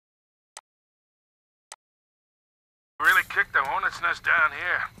kicked the hornet's nest down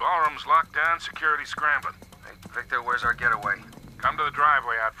here. Ballroom's locked down, security scrambling. Hey, Victor, where's our getaway? Come to the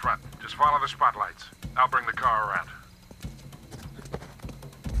driveway out front. Just follow the spotlights. I'll bring the car around.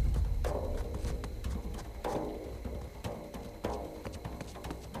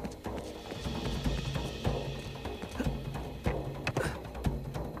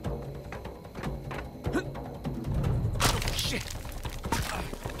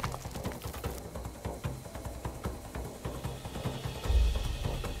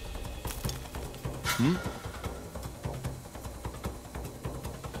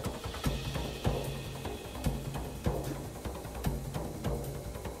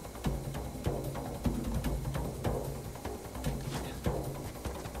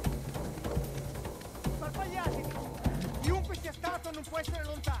 Chiunque sia stato non può essere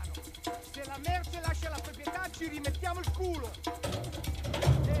lontano. Se la merce lascia la proprietà ci rimettiamo il culo.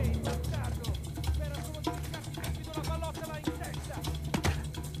 Ehi, bastardo, spera solo di ficcarti una pallottola in testa.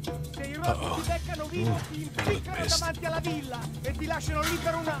 Se i rossi ti beccano vivo ti impiccano davanti alla villa e ti lasciano lì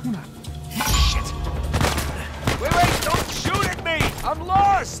per una... Shit! Wait, don't shoot at me! I'm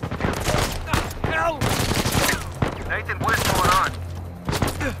lost! Hell! Nathan, what's going on?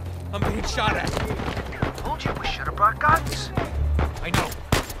 I'm being shot at. Told you we should have brought guns. I know.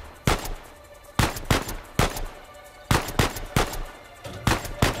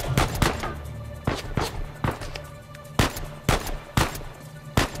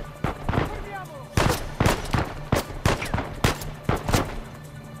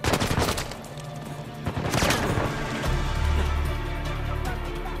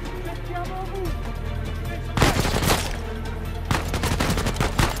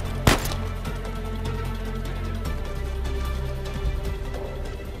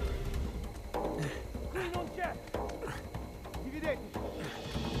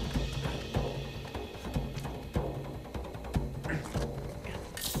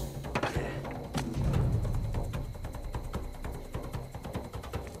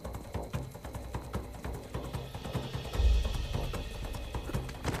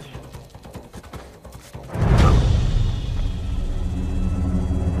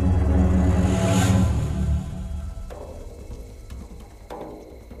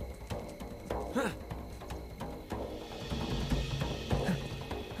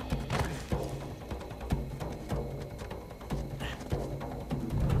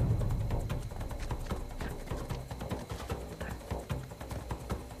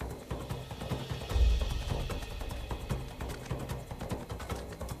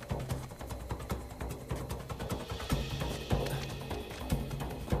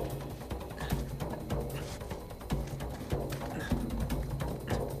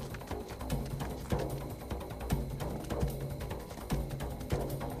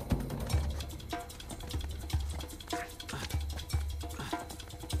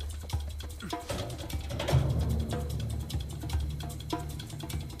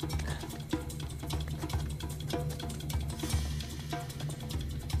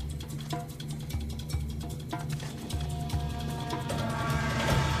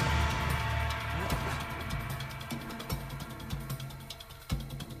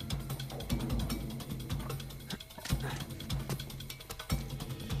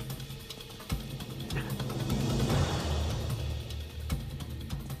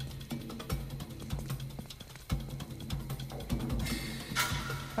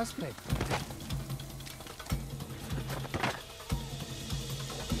 Aspetta.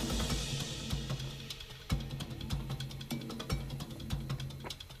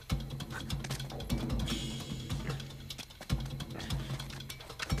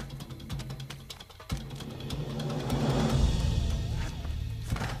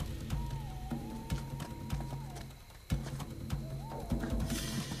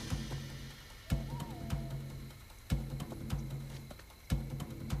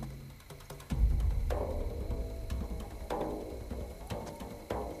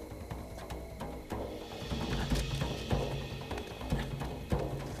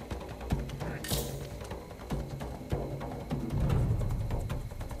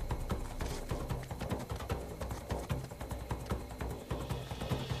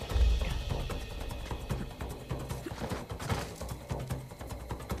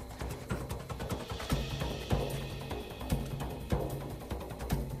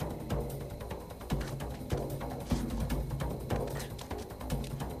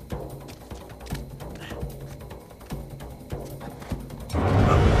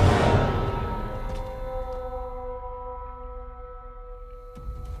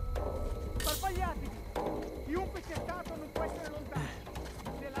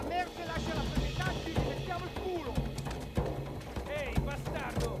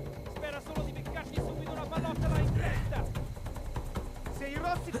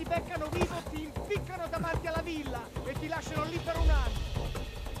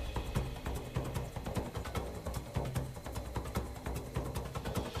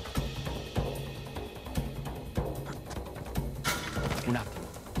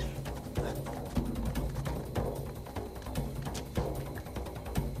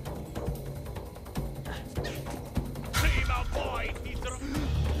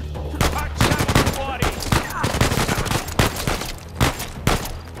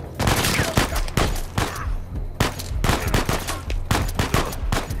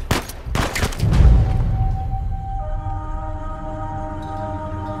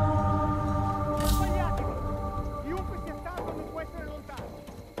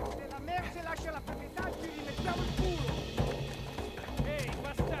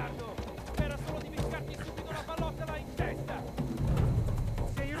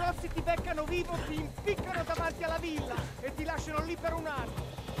 beccano vivo ti impiccano davanti alla villa e ti lasciano lì per un anno.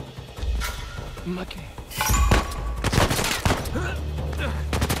 Ma che?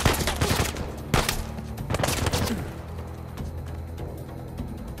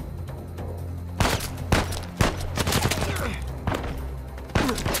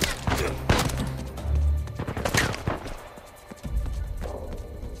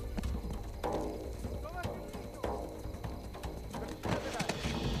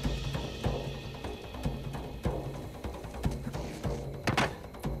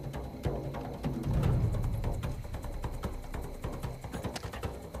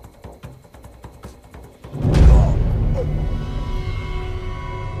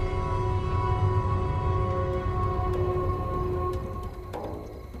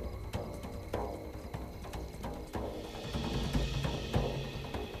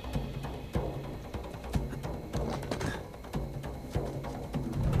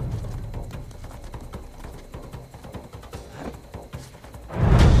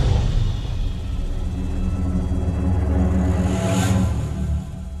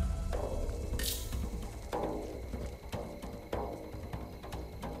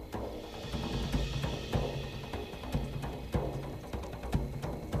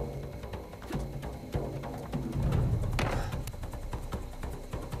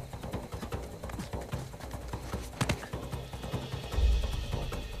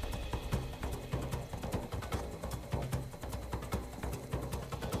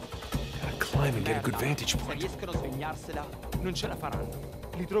 Climb and get a good vantage Se point. riescono a svegnarsela, non ce la faranno.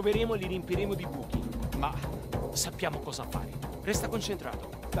 Li troveremo e li riempiremo di buchi. Ma sappiamo cosa fare. Resta concentrato.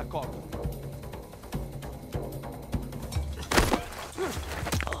 D'accordo.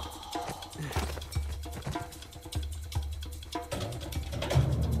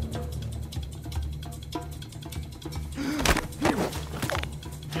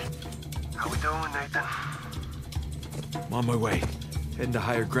 How we doing, Nathan? I'm on my way. Heading to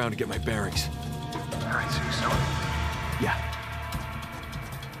higher ground to get my bearings. All right, see you soon. Yeah.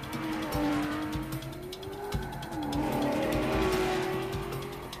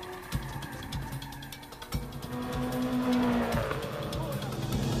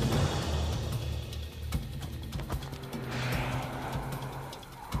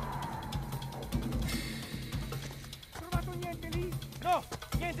 Trovato niente lì? No,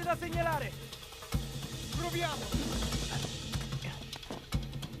 niente da segnalare. Proviamo.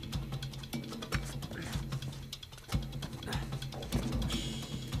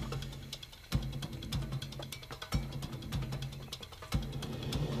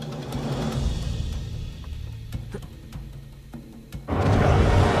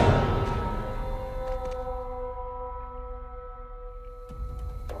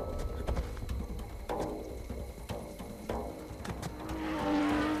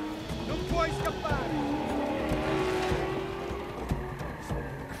 Non puoi scappare.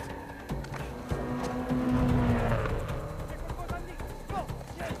 C'è qualcosa lì? No,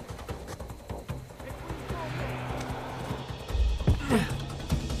 niente. E qui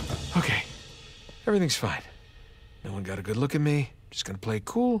Okay. Everything's fine. No one got a good look at me. Just gonna play it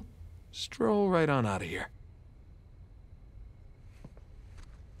cool. Stroll right on out of here.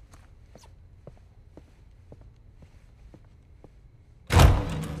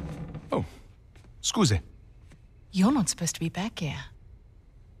 Oh. Scuse. You're not supposed to be back here.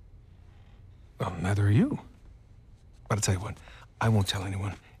 Well, neither are you. But I'll tell you what, I won't tell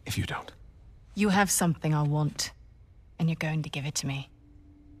anyone if you don't. You have something I want, and you're going to give it to me.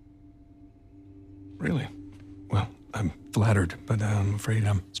 Really? Well, I'm flattered, but I'm afraid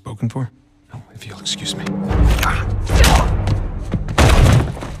I'm spoken for. Oh, if you'll excuse me.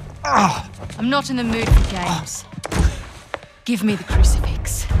 I'm not in the mood for games. Give me the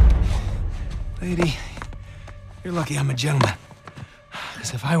crucifix. Lady, you're lucky I'm a gentleman.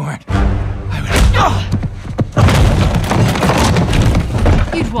 Because if I weren't, I would...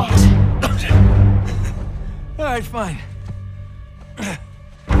 You'd what? All right, fine.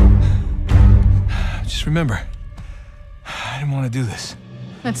 Just remember, I didn't want to do this.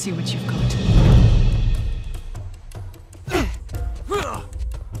 Let's see what you've got.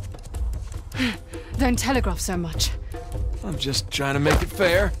 Don't telegraph so much. I'm just trying to make it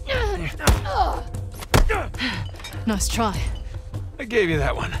fair. Nice try. I gave you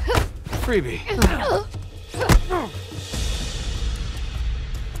that one. Freebie.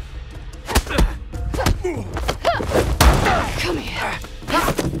 Come here.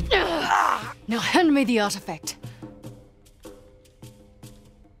 Now hand me the artifact.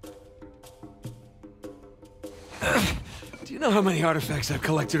 Do you know how many artifacts I've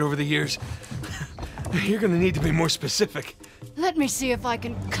collected over the years? You're gonna need to be more specific. Let me see if I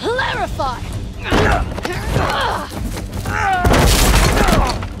can clarify.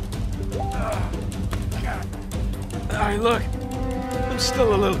 Alright, look. I'm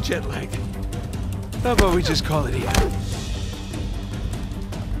still a little jet-lagged. How about we just call it even?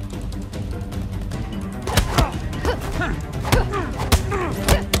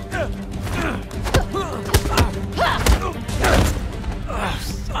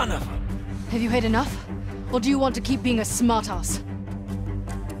 Son of a... Have you had enough? Or do you want to keep being a smartass?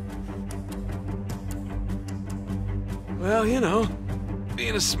 Well, you know,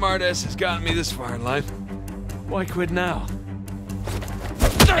 being a smartass has gotten me this far in life. Why quit now?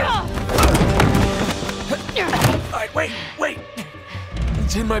 Alright, wait!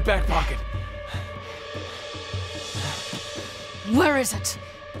 It's in my back pocket. Where is it?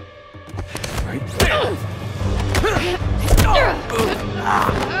 Right there.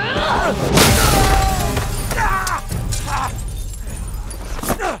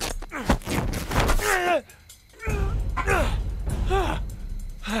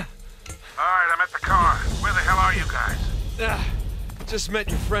 Alright, I'm at the car. Where the hell are you guys? Just met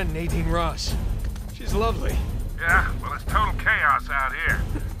your friend Nadine Ross. She's lovely. Yeah, well, it's total chaos out here.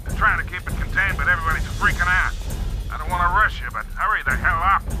 They're trying to keep it contained, but everybody's freaking out. I don't want to rush you, but hurry the hell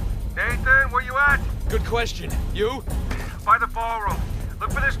up. Nathan, where you at? Good question. You? By the ballroom.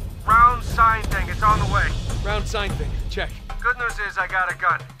 Look for this round sign thing. It's on the way. Round sign thing. Check. Good news is I got a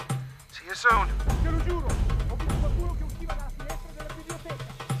gun. See you soon. Te lo giuro, ho visto qualcuno che usciva dalla finestra della biblioteca.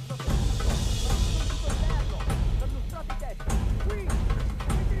 L'hanno strati dentro. Qui!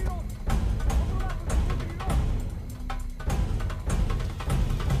 Scudi rossi! Ho trovato dei scudi rossi!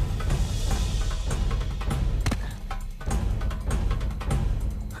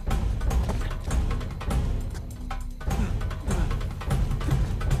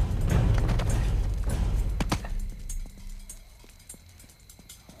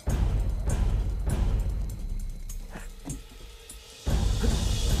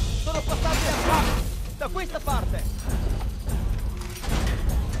 Sono passati da qua! Da questa parte!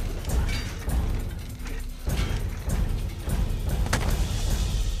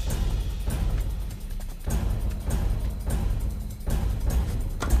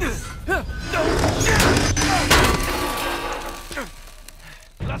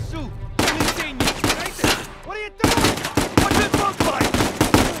 Lassù! Sono i segni! What are you doing? What's it look like?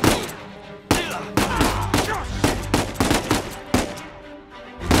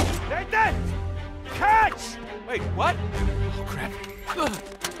 Nathan! Catch! Wait, what? Oh, crap.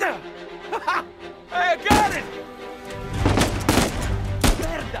 Hey, I got it!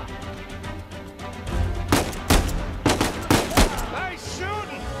 Merda! Nice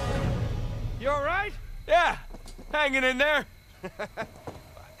shooting! You alright? Yeah, hanging in there.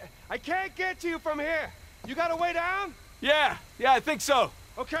 I can't get to you from here. You got a way down? Yeah, I think so.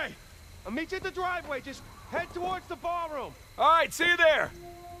 Okay. I'll meet you at the driveway. Just head towards the ballroom. All right, see you there.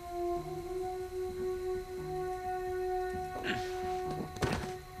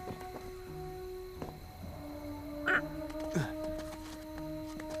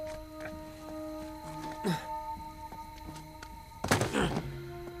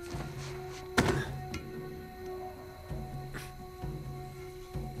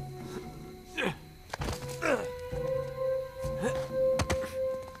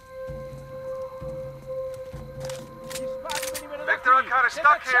 Victor, I'm kind of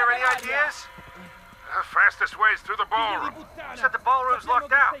stuck here. Any ideas? The fastest way is through the ballroom. You said the ballroom's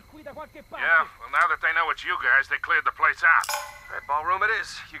locked out. Yeah, well, now that they know it's you guys, they cleared the place out. That ballroom it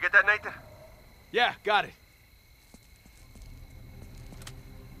is. You get that, Nathan? Yeah, got it.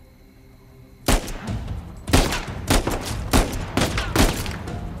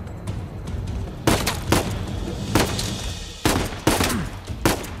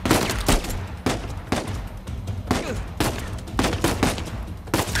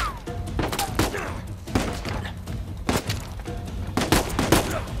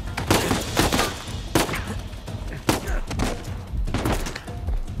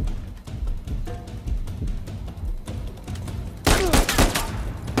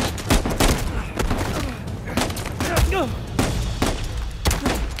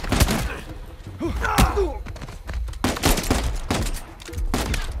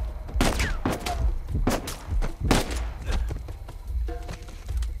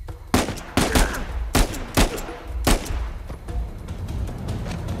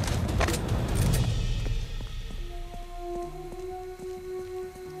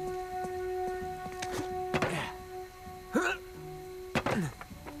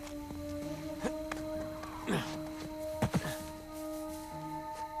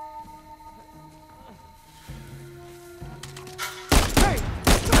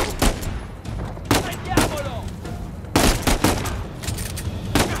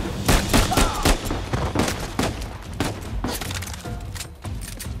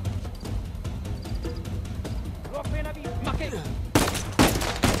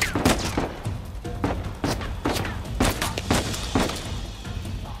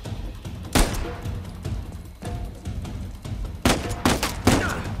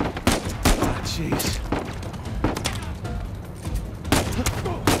 jeez.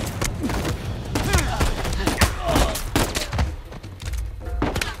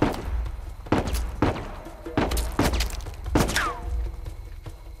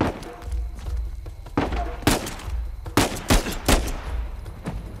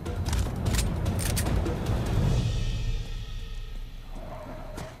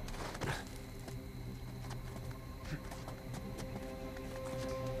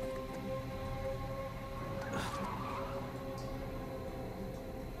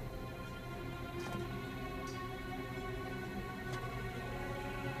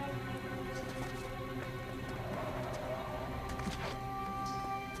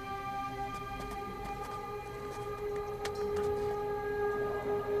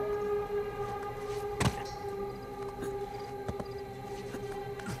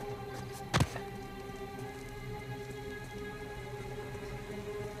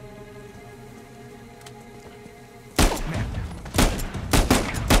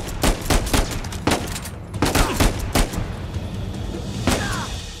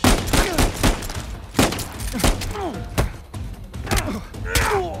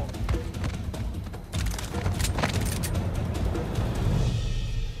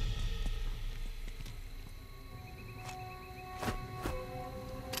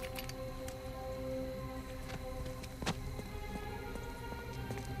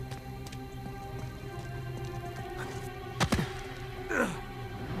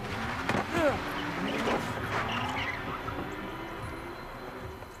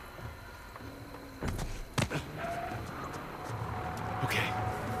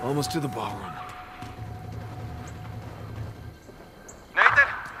 Almost to the ballroom. Nathan,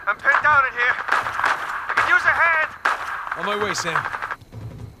 I'm pinned down in here. I could use a hand. On my way, Sam.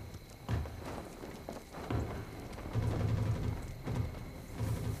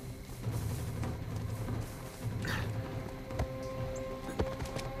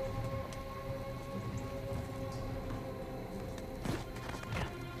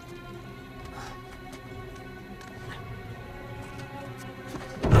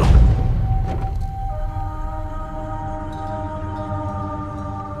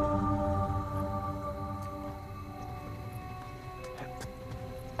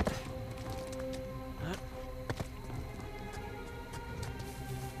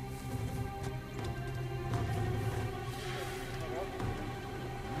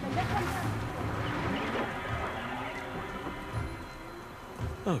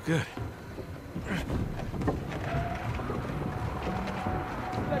 Oh, good.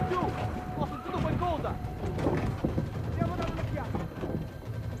 Laggiù! Ho sentito qualcosa! Andiamo a dare un'occhiata!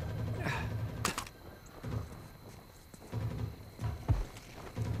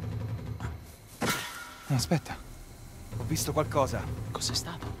 Aspetta. Ho visto qualcosa. Cos'è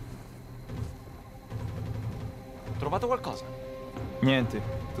stato? Ho trovato qualcosa? Niente,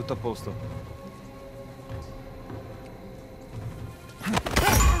 tutto a posto.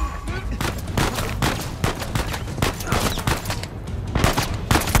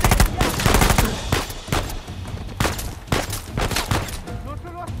 Non se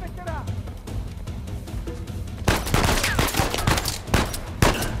lo aspetterà!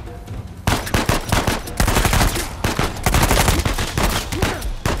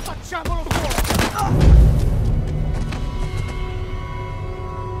 Facciamolo fuori!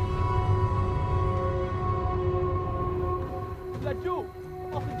 Laggiù!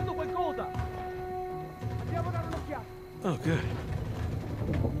 Ho sentito qualcosa! Andiamo a dare un'occhiata! Oh, good.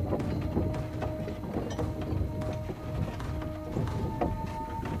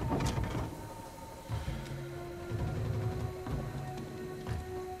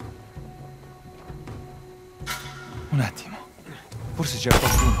 Un attimo. Forse c'è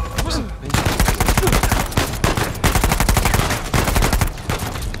qualcuno.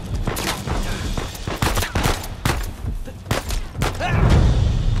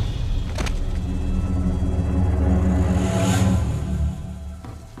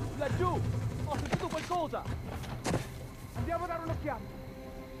 Laggiù! Ho sentito qualcosa! Andiamo a dare un'occhiata!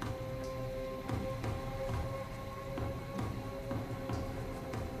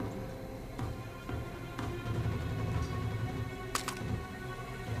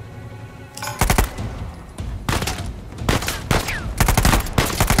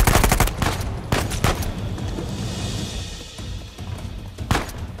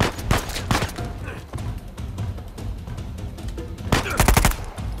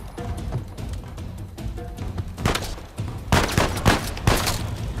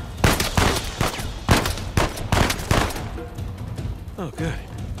 Oh, good.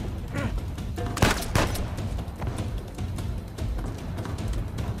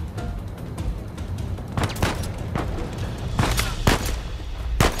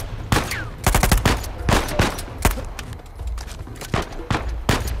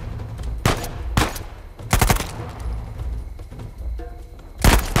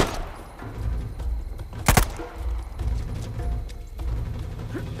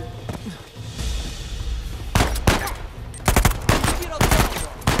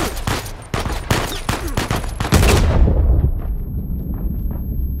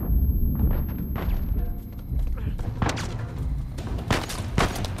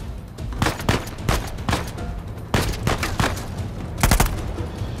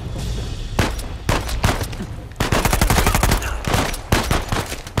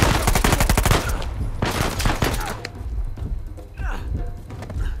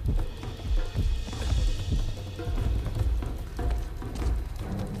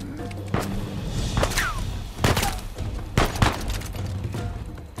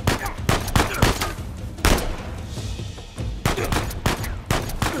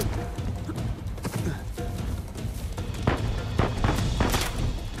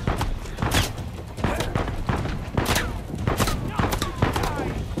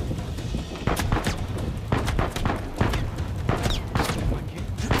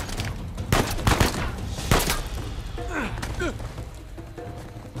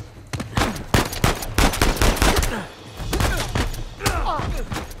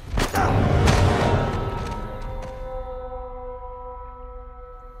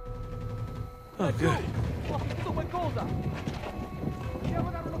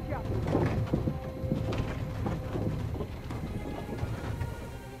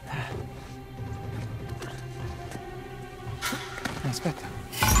 Aspetta.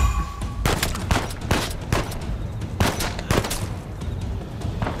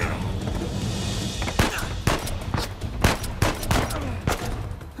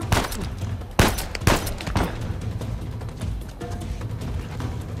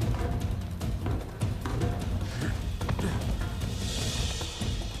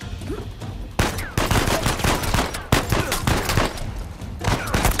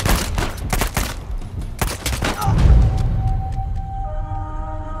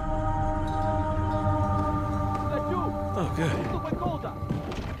 Oh, good. Qualcosa!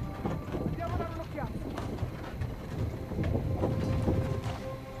 Andiamo a dare un'occhiata.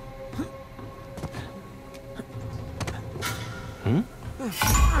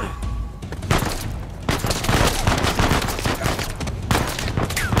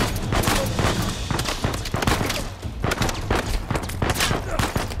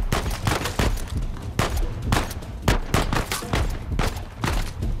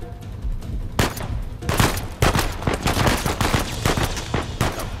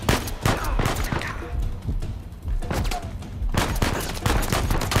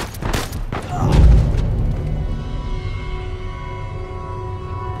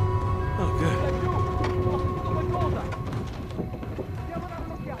 Oh, good. Ho sentito qualcosa! Andiamo a dare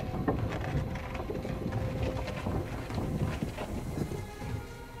un'occhiata.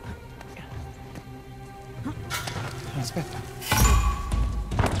 Aspetta.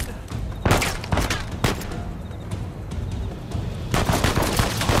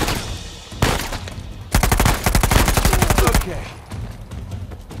 Ok.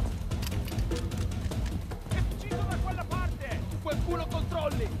 È fuggito da quella parte! Qualcuno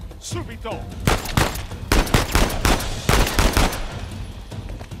controlli! Subito!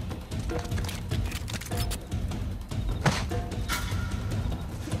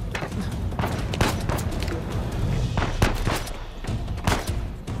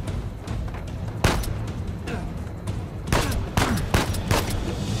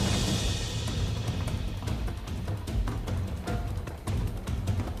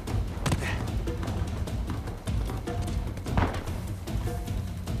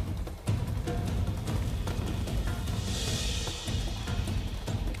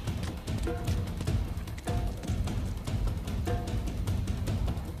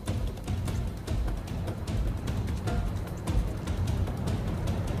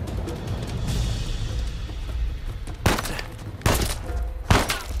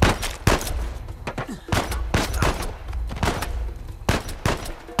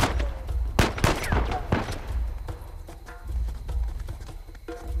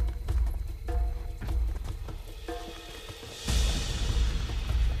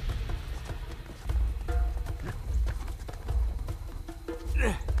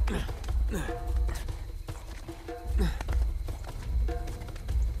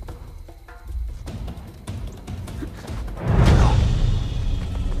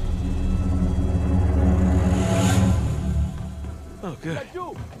 Oh, good.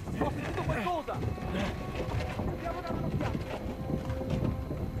 Laggiù! Ho sentito qualcosa! Andiamo a dare un'occhiata.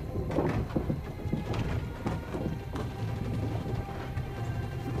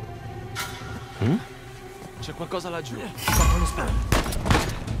 C'è qualcosa laggiù.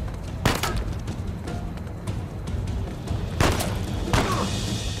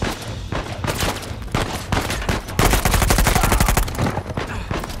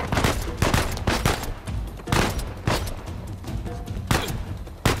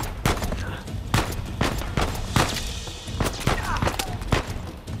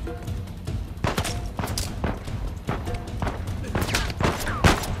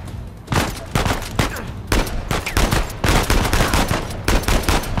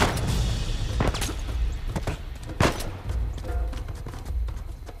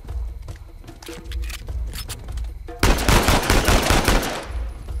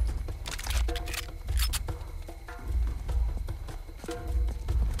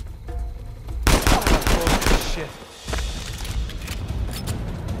 Shit.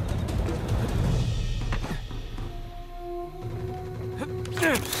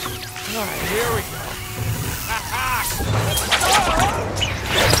 All right, here we go.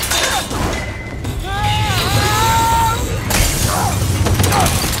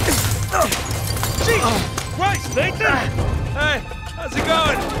 Jesus Christ, Nathan! Hey, how's it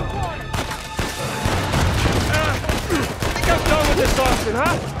going? I think I'm done with this Austin,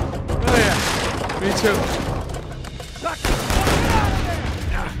 huh? Oh yeah, me too.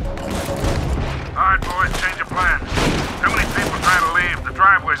 All right, boys, change of plan. Too many people trying to leave. The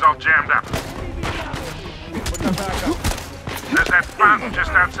driveway's all jammed up. There's that fountain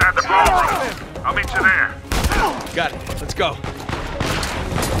just outside the ballroom. I'll meet you there. Got it. Let's go.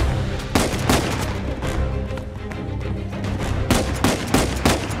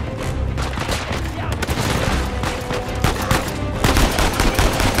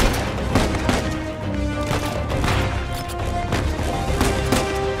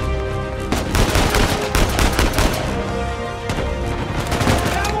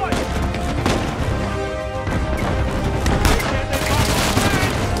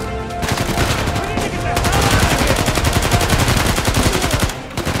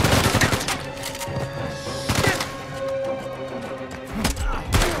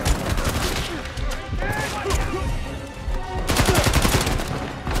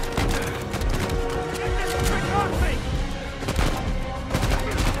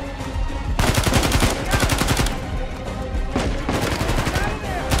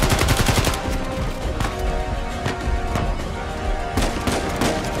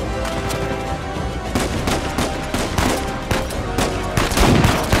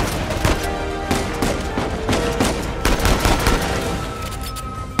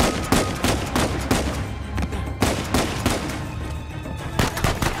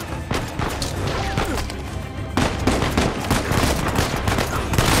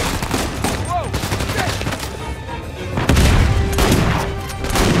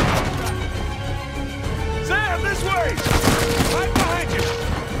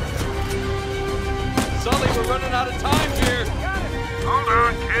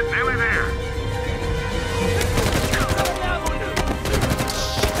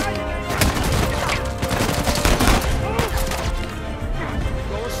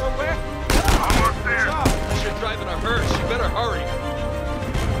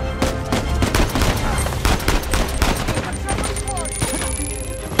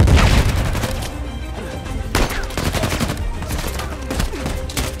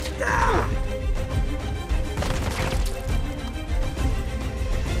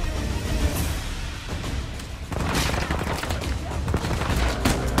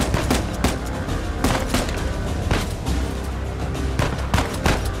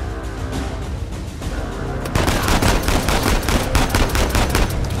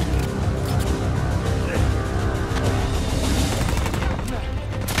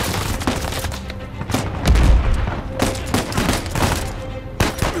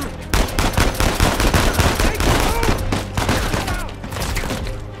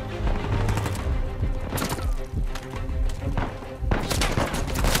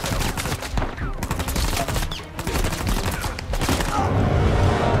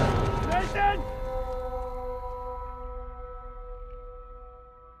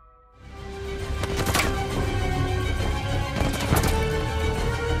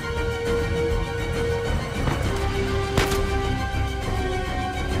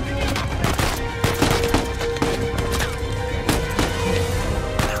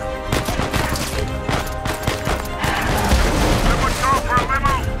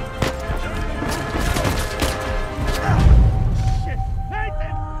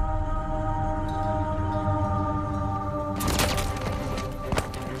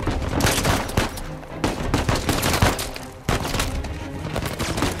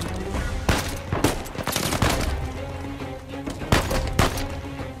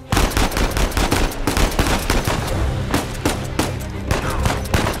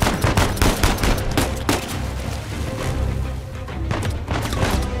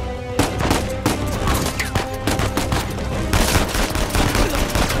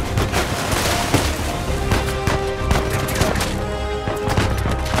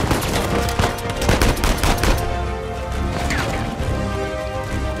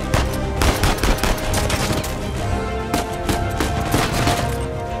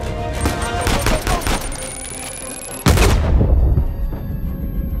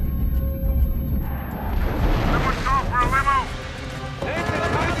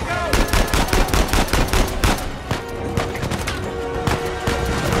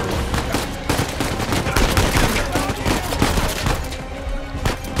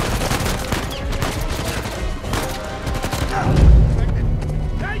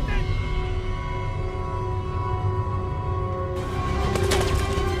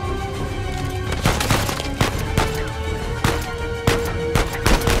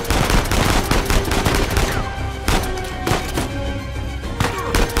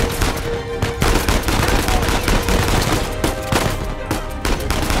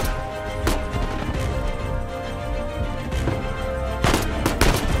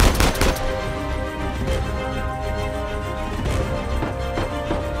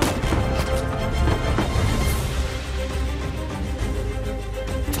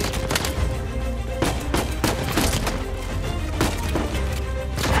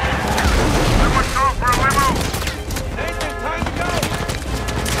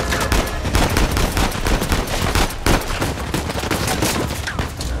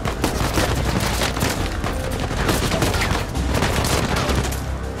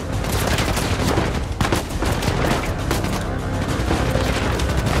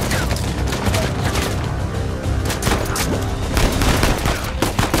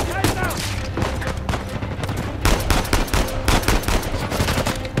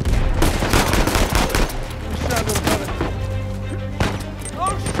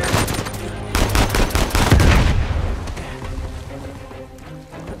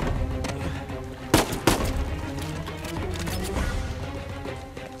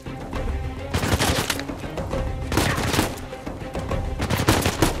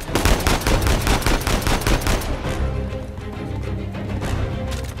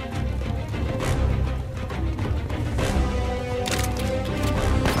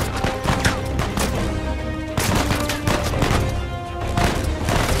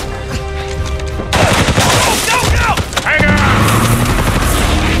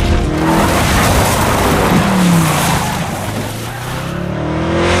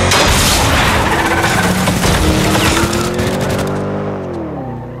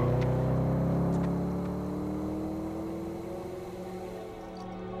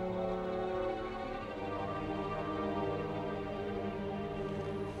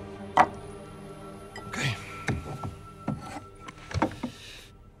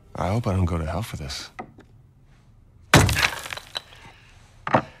 I hope I don't go to hell for this.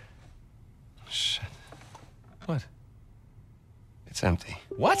 Shit. What? It's empty.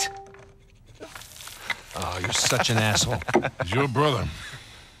 What? Oh, you're such an asshole. He's your brother.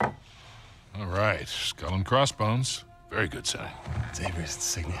 All right, skull and crossbones. Very good sign. It's Avery's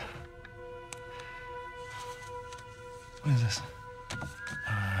insignia. What is this?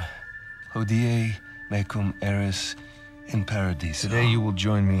 Hodie mecum eris in paradiso. Today you will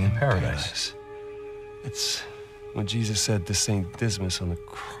join me in paradise. It's what Jesus said to Saint Dismas on the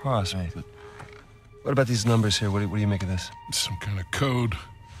cross. Right. But what about these numbers here? What do you make of this? Some kind of code.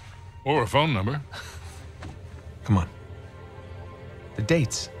 Or a phone number. Come on. The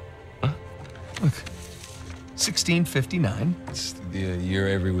dates. Huh? Look. 1659. It's the year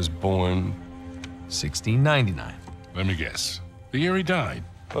Avery was born. 1699. Let me guess. The year he died.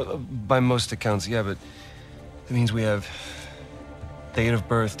 Well, by most accounts, yeah, but it means we have date of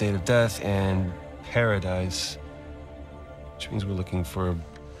birth, date of death, and paradise. Which means we're looking for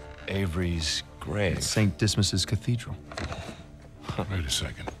Avery's grave. St. Dismas's Cathedral. Wait a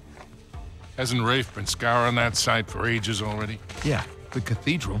second. Hasn't Rafe been scouring that site for ages already? Yeah, the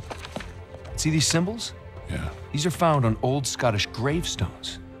cathedral. See these symbols? Yeah. These are found on old Scottish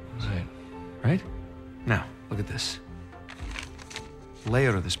gravestones. Right. Right? Now, look at this. The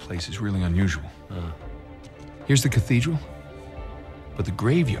layout of this place is really unusual. Here's the cathedral, but the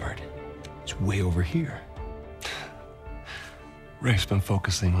graveyard is way over here. Rafe's been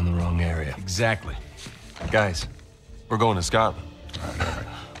focusing on the wrong area. Exactly. Guys, we're going to Scotland. All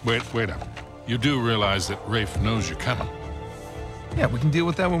right. Wait up. You do realize that Rafe knows you're coming. Yeah, we can deal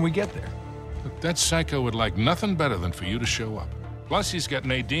with that when we get there. Look, that psycho would like nothing better than for you to show up. Plus, he's got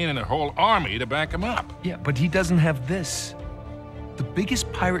Nadine and a whole army to back him up. Yeah, but he doesn't have this. The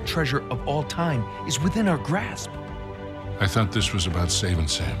biggest pirate treasure of all time is within our grasp. I thought this was about saving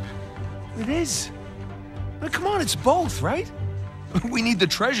Sam. It is. Now, come on, it's both, right? We need the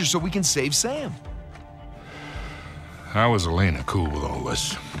treasure so we can save Sam. How is Elena cool with all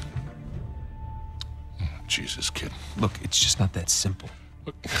this? Jesus, kid. Look, it's just not that simple.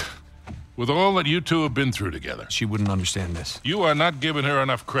 Look, with all that you two have been through together, She wouldn't understand this. you are not giving her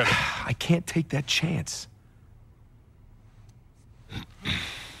enough credit. I can't take that chance.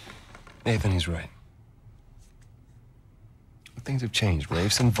 Nathan, he's right. Things have changed.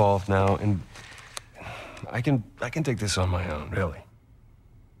 Rafe's involved now, and I can take this on my own, really.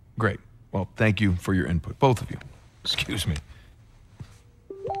 Great. Well, thank you for your input, both of you. Excuse me.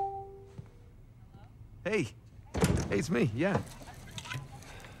 Hey. Hey, it's me, yeah.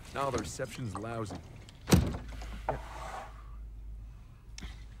 No, the reception's lousy.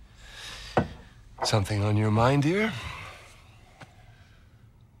 Something on your mind, dear?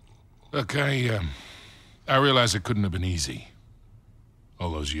 Look, I realize it couldn't have been easy.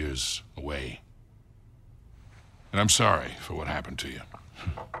 All those years away. And I'm sorry for what happened to you.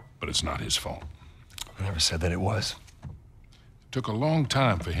 But it's not his fault. I never said that it was. It took a long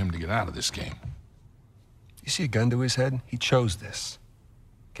time for him to get out of this game. You see a gun to his head? He chose this.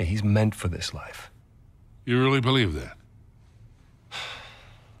 Okay, he's meant for this life. You really believe that?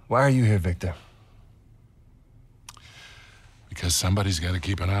 Why are you here, Victor? Because somebody's got to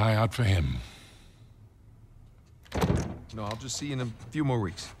keep an eye out for him. No, I'll just see you in a few more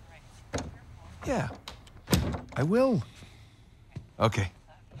weeks. Yeah, I will. Okay.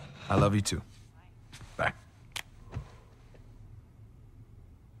 I love you too. Bye.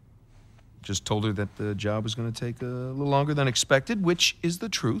 Just told her that the job was going to take a little longer than expected, which is the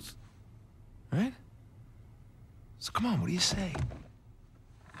truth. Right? So come on, what do you say?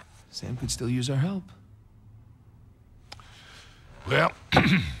 Sam could still use our help. Well,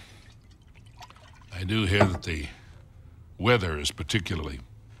 I do hear that the weather is particularly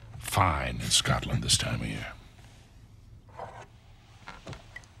fine in Scotland this time of year.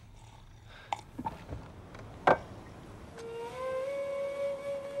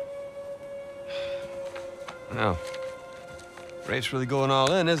 No. Rafe's really going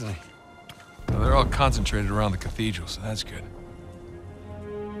all in, isn't he? Well, they're all concentrated around the cathedral, so that's good.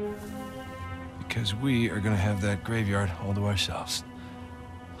 Because we are going to have that graveyard all to ourselves.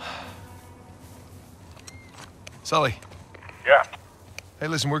 Sully. Yeah. Hey,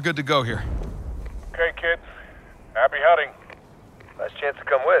 listen, we're good to go here. Okay, kid. Happy hunting. Last chance to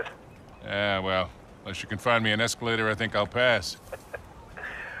come with. Yeah, well, unless you can find me an escalator, I think I'll pass.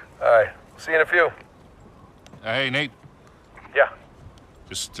 All right. See you in a few. Hey, Nate. Yeah.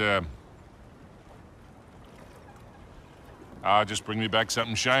 Just bring me back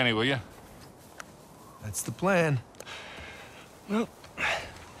something shiny, will you? That's the plan. Well,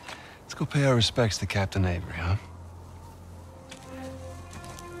 let's go pay our respects to Captain Avery, huh?